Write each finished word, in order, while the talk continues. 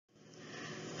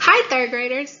Hi, third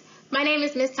graders. My name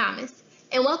is Ms. Thomas,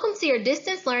 and welcome to your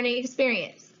distance learning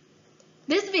experience.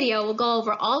 This video will go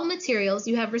over all the materials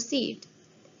you have received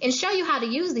and show you how to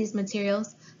use these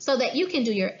materials so that you can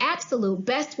do your absolute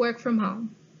best work from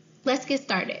home. Let's get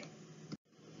started.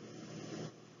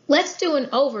 Let's do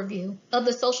an overview of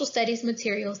the social studies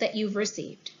materials that you've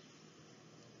received.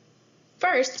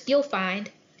 First, you'll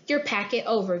find your packet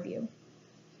overview,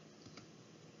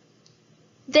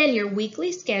 then your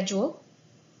weekly schedule,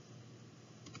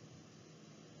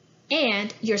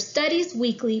 and your Studies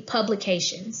Weekly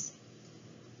publications.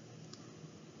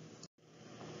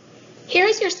 Here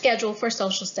is your schedule for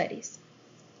social studies.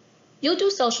 You'll do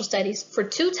social studies for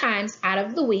 2 times out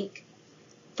of the week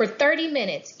for 30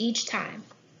 minutes each time.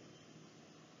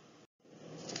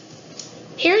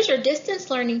 Here's your distance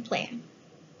learning plan.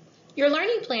 Your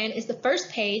learning plan is the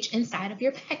first page inside of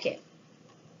your packet.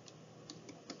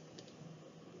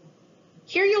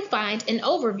 Here you'll find an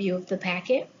overview of the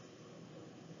packet,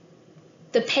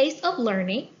 the pace of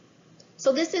learning,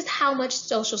 so this is how much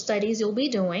social studies you'll be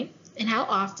doing and how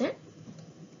often.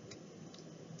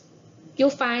 You'll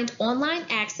find online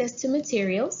access to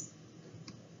materials.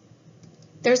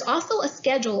 There's also a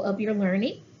schedule of your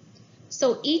learning,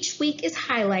 so each week is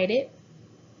highlighted.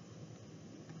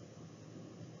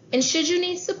 And should you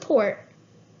need support,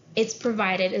 it's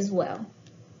provided as well.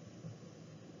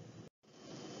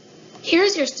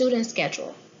 Here's your student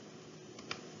schedule.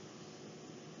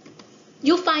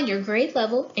 You'll find your grade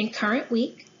level and current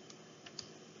week,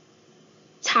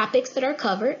 topics that are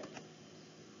covered,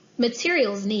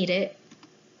 materials needed,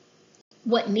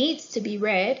 what needs to be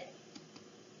read,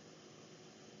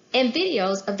 and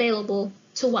videos available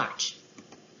to watch.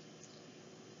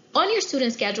 On your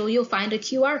student schedule, you'll find a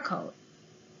QR code.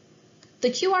 The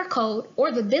QR code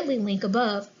or the bit.ly link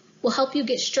above will help you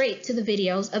get straight to the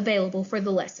videos available for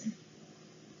the lesson.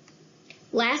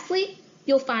 Lastly,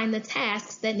 you'll find the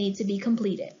tasks that need to be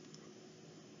completed.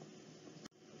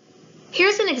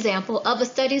 Here's an example of a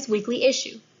Studies Weekly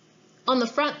issue. On the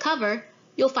front cover,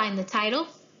 you'll find the title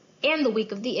and the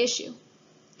week of the issue.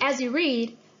 As you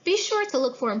read, be sure to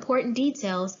look for important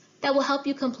details that will help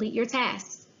you complete your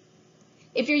tasks.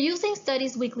 If you're using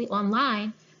Studies Weekly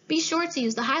online, be sure to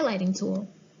use the highlighting tool.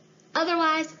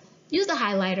 Otherwise, use a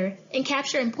highlighter and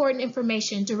capture important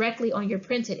information directly on your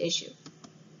printed issue.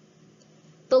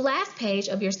 The last page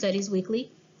of your Studies Weekly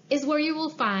is where you will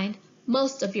find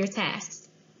most of your tasks.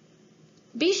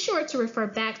 Be sure to refer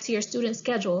back to your student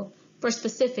schedule for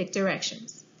specific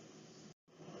directions.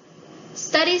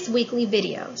 Studies Weekly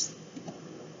videos.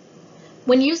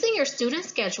 When using your student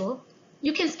schedule,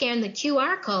 you can scan the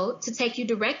QR code to take you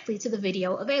directly to the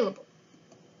video available.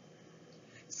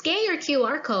 Scan your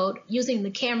QR code using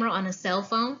the camera on a cell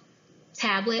phone,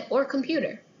 tablet, or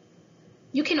computer.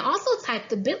 You can also type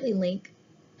the bit.ly link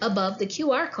above the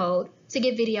QR code to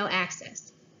get video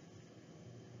access.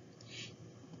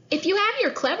 If you have your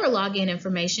Clever login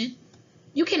information,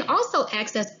 you can also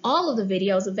access all of the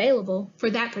videos available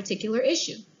for that particular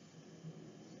issue.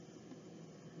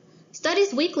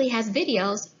 Studies Weekly has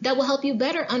videos that will help you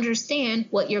better understand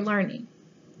what you're learning.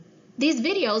 These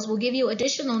videos will give you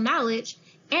additional knowledge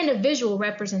and a visual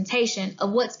representation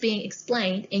of what's being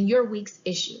explained in your week's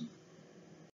issue.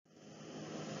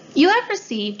 You have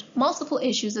received multiple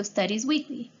issues of Studies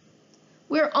Weekly.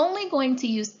 We're only going to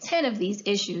use 10 of these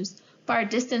issues for our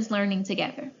distance learning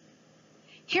together.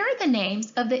 Here are the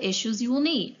names of the issues you will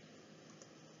need.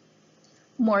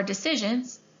 More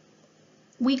Decisions,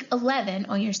 Week 11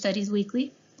 on your Studies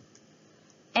Weekly.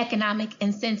 Economic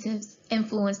Incentives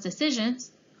Influence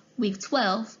Decisions, Week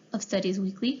 12 of Studies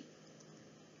Weekly.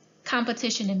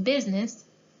 Competition in Business,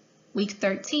 Week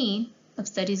 13 of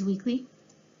Studies Weekly.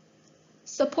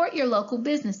 Support Your Local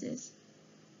Businesses,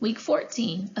 Week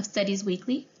 14 of Studies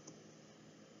Weekly.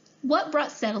 What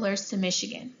Brought Settlers to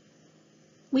Michigan,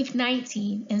 Week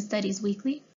 19 in Studies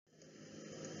Weekly.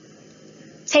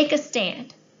 Take a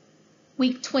Stand,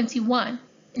 Week 21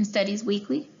 in Studies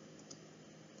Weekly.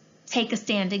 Take a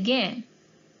Stand Again,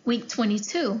 Week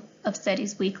 22 of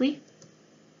Studies Weekly.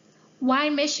 Why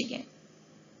Michigan,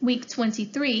 Week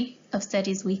 23 of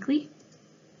Studies Weekly.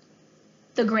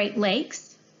 The Great Lakes,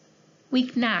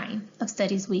 Week 9 of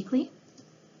Studies Weekly.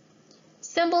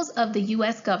 Symbols of the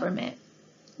U.S. Government,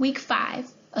 Week 5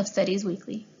 of Studies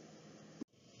Weekly.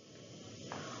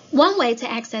 One way to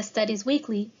access Studies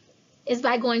Weekly is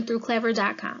by going through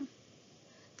clever.com,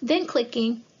 then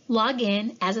clicking Log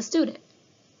In as a student.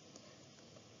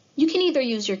 You can either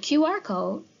use your QR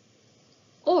code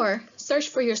or search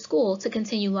for your school to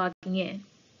continue logging in.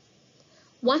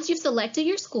 Once you've selected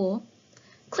your school,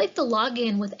 click the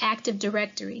Login with Active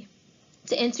Directory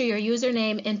to enter your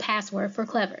username and password for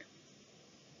Clever.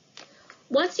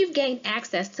 Once you've gained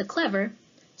access to Clever,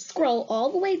 scroll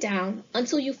all the way down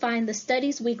until you find the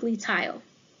Studies Weekly tile.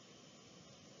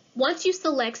 Once you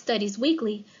select Studies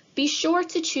Weekly, be sure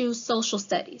to choose Social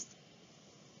Studies.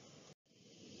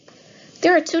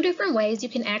 There are two different ways you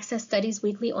can access Studies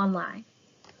Weekly online.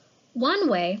 One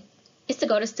way is to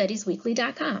go to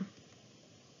studiesweekly.com.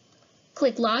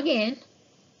 Click Login,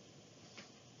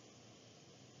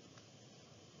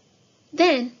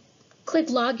 then click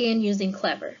Login using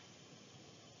Clever.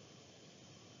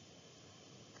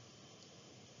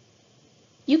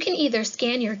 You can either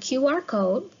scan your QR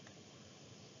code,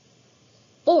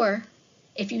 or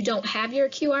if you don't have your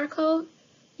QR code,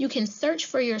 you can search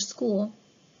for your school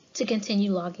to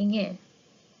continue logging in.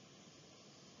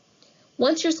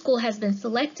 Once your school has been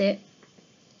selected,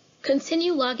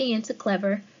 continue logging into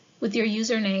Clever with your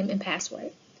username and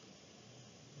password.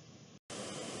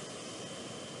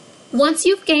 Once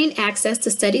you've gained access to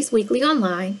Studies Weekly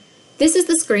online, this is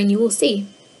the screen you will see.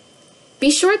 Be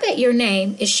sure that your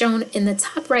name is shown in the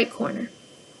top right corner.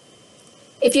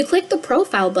 If you click the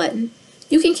Profile button,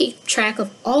 you can keep track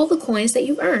of all the coins that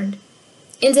you've earned.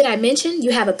 And did I mention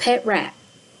you have a pet rat?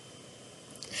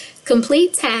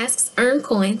 Complete tasks, earn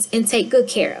coins, and take good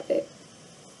care of it.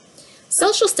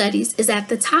 Social Studies is at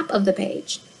the top of the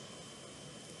page.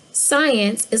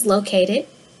 Science is located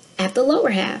at the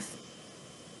lower half.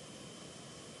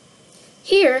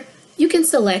 Here, you can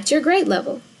select your grade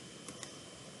level.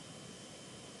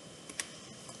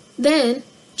 Then,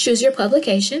 choose your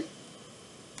publication.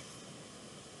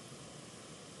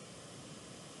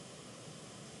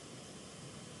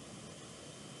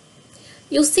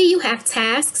 You'll see you have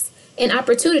tasks and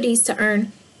opportunities to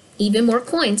earn even more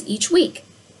coins each week.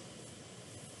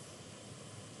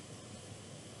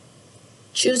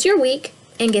 Choose your week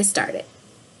and get started.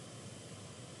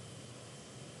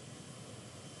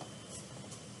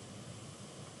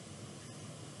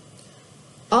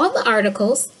 All the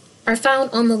articles are found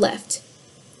on the left.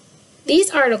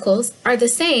 These articles are the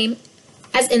same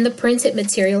as in the printed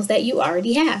materials that you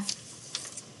already have.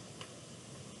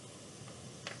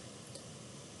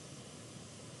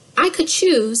 I could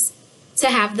choose to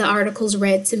have the articles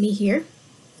read to me here.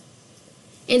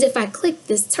 And if I click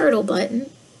this turtle button,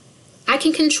 I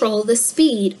can control the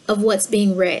speed of what's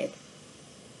being read.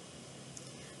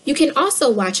 You can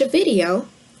also watch a video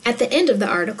at the end of the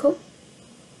article.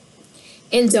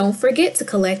 And don't forget to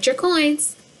collect your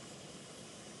coins.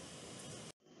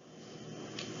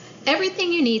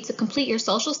 Everything you need to complete your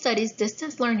Social Studies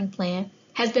distance learning plan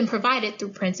has been provided through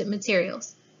printed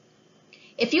materials.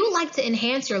 If you would like to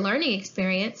enhance your learning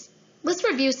experience, let's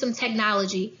review some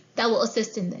technology that will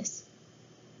assist in this.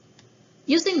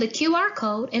 Using the QR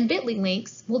code and bit.ly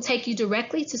links will take you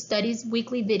directly to Studies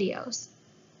Weekly videos.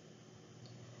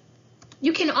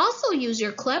 You can also use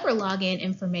your Clever login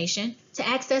information to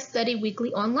access Study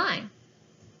Weekly online.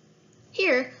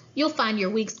 Here, you'll find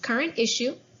your week's current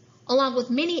issue, along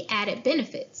with many added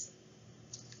benefits,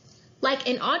 like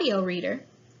an audio reader,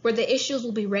 where the issues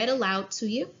will be read aloud to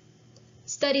you.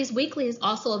 Studies Weekly is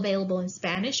also available in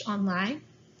Spanish online.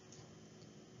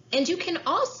 And you can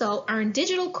also earn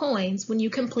digital coins when you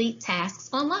complete tasks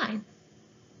online.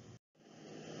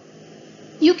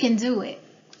 You can do it.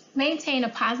 Maintain a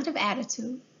positive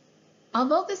attitude.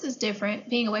 Although this is different,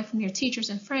 being away from your teachers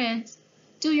and friends,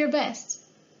 do your best.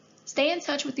 Stay in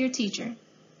touch with your teacher.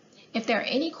 If there are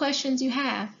any questions you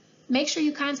have, make sure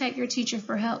you contact your teacher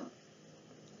for help.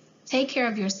 Take care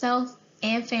of yourself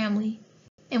and family,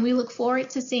 and we look forward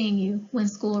to seeing you when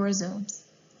school resumes.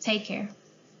 Take care.